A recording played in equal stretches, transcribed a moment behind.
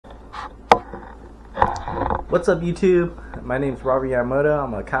What's up, YouTube? My name is Robert Yamamoto.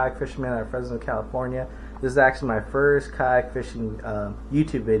 I'm a kayak fisherman out of Fresno, California. This is actually my first kayak fishing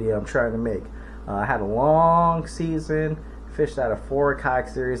YouTube video I'm trying to make. I had a long season, fished out of 4 kayak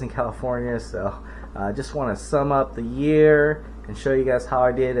series in California, so I just want to sum up the year and show you guys how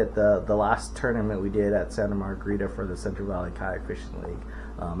I did at the last tournament we did at Santa Margarita for the Central Valley Kayak Fishing League.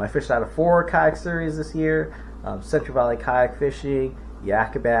 I fished out of 4 kayak series this year: Central Valley Kayak Fishing,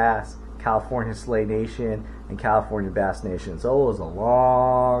 Yakka Bass, California Slay Nation, and California Bass Nation. So it was a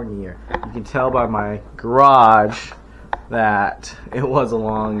long year. You can tell by my garage that it was a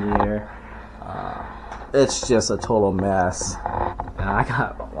long year. It's just a total mess. And I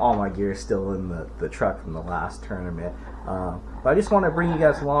got all my gear still in the truck from the last tournament. But I just want to bring you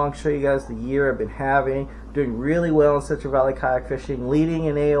guys along, show you guys the year I've been having. Doing really well in Central Valley Kayak Fishing, leading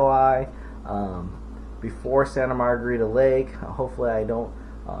in AOTY before Santa Margarita Lake. Hopefully I don't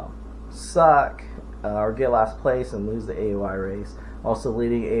suck or get last place and lose the AOTY race. Also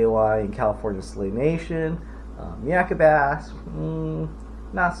leading AOTY in California Slay Nation. Yakka Bass,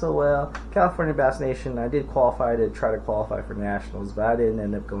 not so well. California Bass Nation, I did qualify to try to qualify for nationals, but I didn't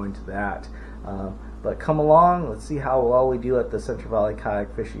end up going to that. But come along, let's see how well we do at the Central Valley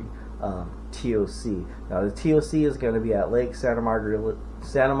Kayak Fishing TOC. Now the TOC is going to be at Lake Santa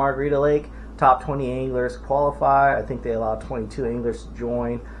Margarita Lake. Top 20 anglers qualify. I think they allow 22 anglers to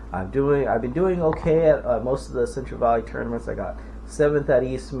join. I've been doing okay at most of the Central Valley tournaments. I got 7th at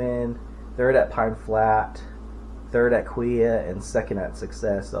Eastman, 3rd at Pine Flat, 3rd at Kayak, and 2nd at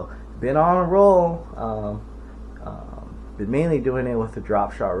Success. So been on a roll. Been mainly doing it with the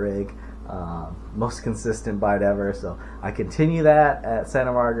drop shot rig. Most consistent bite ever. So I continue that at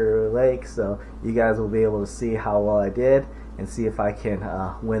Santa Margarita Lake. So you guys will be able to see how well I did and see if I can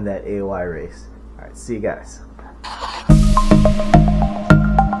win that AOTY race. All right, see you guys.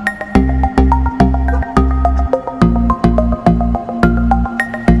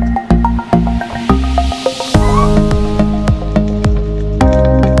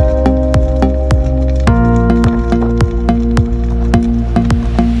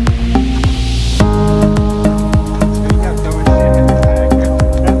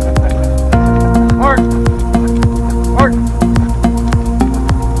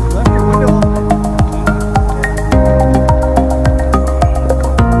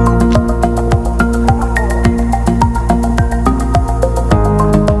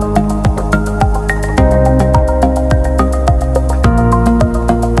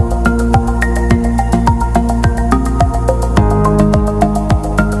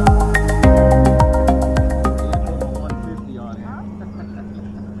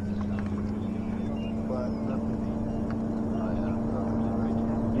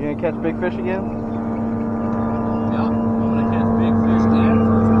 You gonna catch big fish again? Yeah, I'm gonna catch big fish again.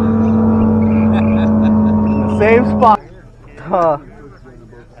 Same spot.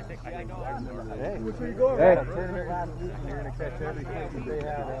 Hey.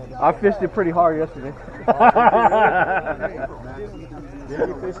 I fished it pretty hard yesterday. Did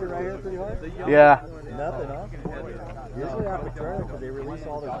you fish it right here pretty hard? Yeah. Nothing, huh? Usually after tournament, because they release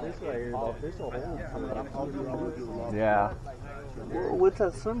all their fish right here, they'll fish a hole. Yeah. What's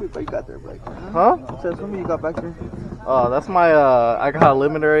that swimming you got there, Blake? Huh? What's that swimming you got back there? Oh, that's my, I got a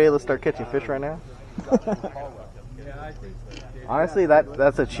limiter area. Let's start catching fish right now. Honestly,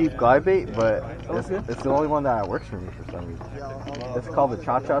 that's a cheap glide bait, but it's the only one that works for me for some reason. It's called the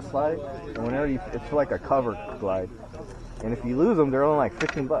Cha-Cha slide, and whenever it's like a cover glide. And if you lose them, they're only like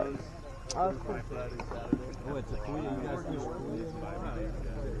 15 bucks.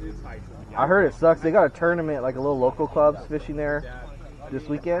 I heard it sucks. They got a tournament, like a little local clubs fishing there this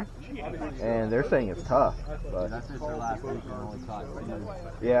weekend, and they're saying it's tough. But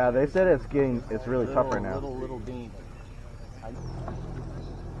yeah, they said it's really tough right now.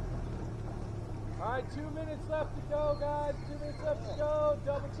 All right, 2 minutes left to go, guys. 2 minutes left to go.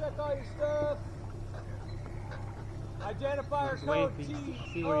 Double check all your stuff. Identifier code T.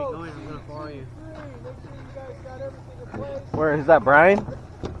 See where you're going. I'm gonna follow you. Make sure you guys got everything in place. Where is that, Brian?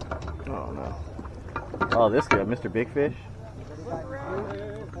 Oh no. Oh, this guy, Mr. Big Fish. Look around.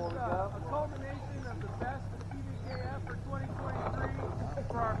 A culmination of the best of CVKF for 2023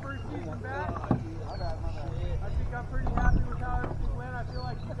 for our first season back. I think I'm pretty happy with how everything went. I feel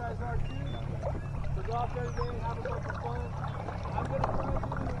like you guys are too. So go out there today and have a bunch of fun. I'm going to try and do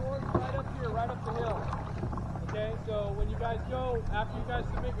the awards right up here, right up the hill. Okay, so when you guys go, after you guys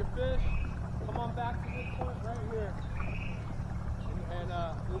submit your fish, come on back to this point right here. And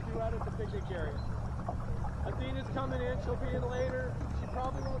we'll be right at the picnic area. Athena's coming in, she'll be in later. She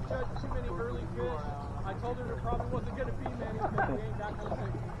probably won't judge too many early fish. I told her there probably wasn't going to be many, but we ain't that kind of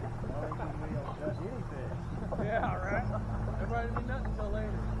thing.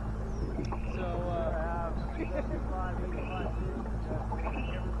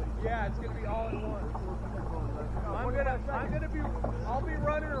 Yeah, it's gonna be all in one. I'll be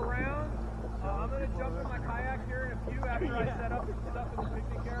running around. I'm gonna jump in my kayak here in a few after I set up stuff in the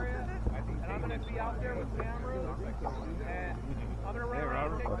picnic area, and I'm gonna be out there with cameras, and I'm gonna run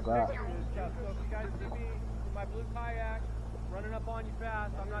around and take some pictures and stuff. So if you guys see me in my blue kayak running up on you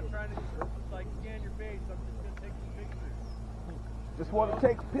fast, I'm not trying to like scan your face. I'm just gonna take some pictures. Just want to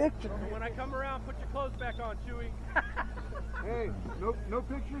take a picture. And when I come around, put your clothes back on, Chewy. Hey, no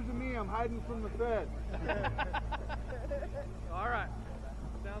pictures of me. I'm hiding from the Fed. All right,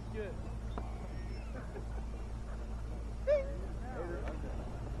 sounds good.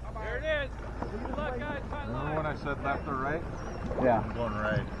 There it is. Good luck, guys. Remember when I said left or right? Yeah. I'm going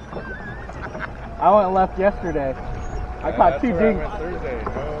right. I went left yesterday. I caught 2 dings. Thursday.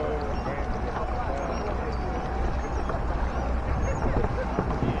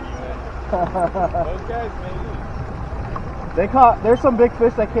 Those guys maybe. They caught. There's some big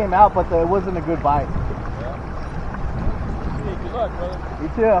fish that came out, but it wasn't a good bite. Yeah. Hey, good luck, brother. You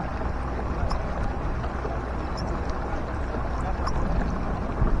too.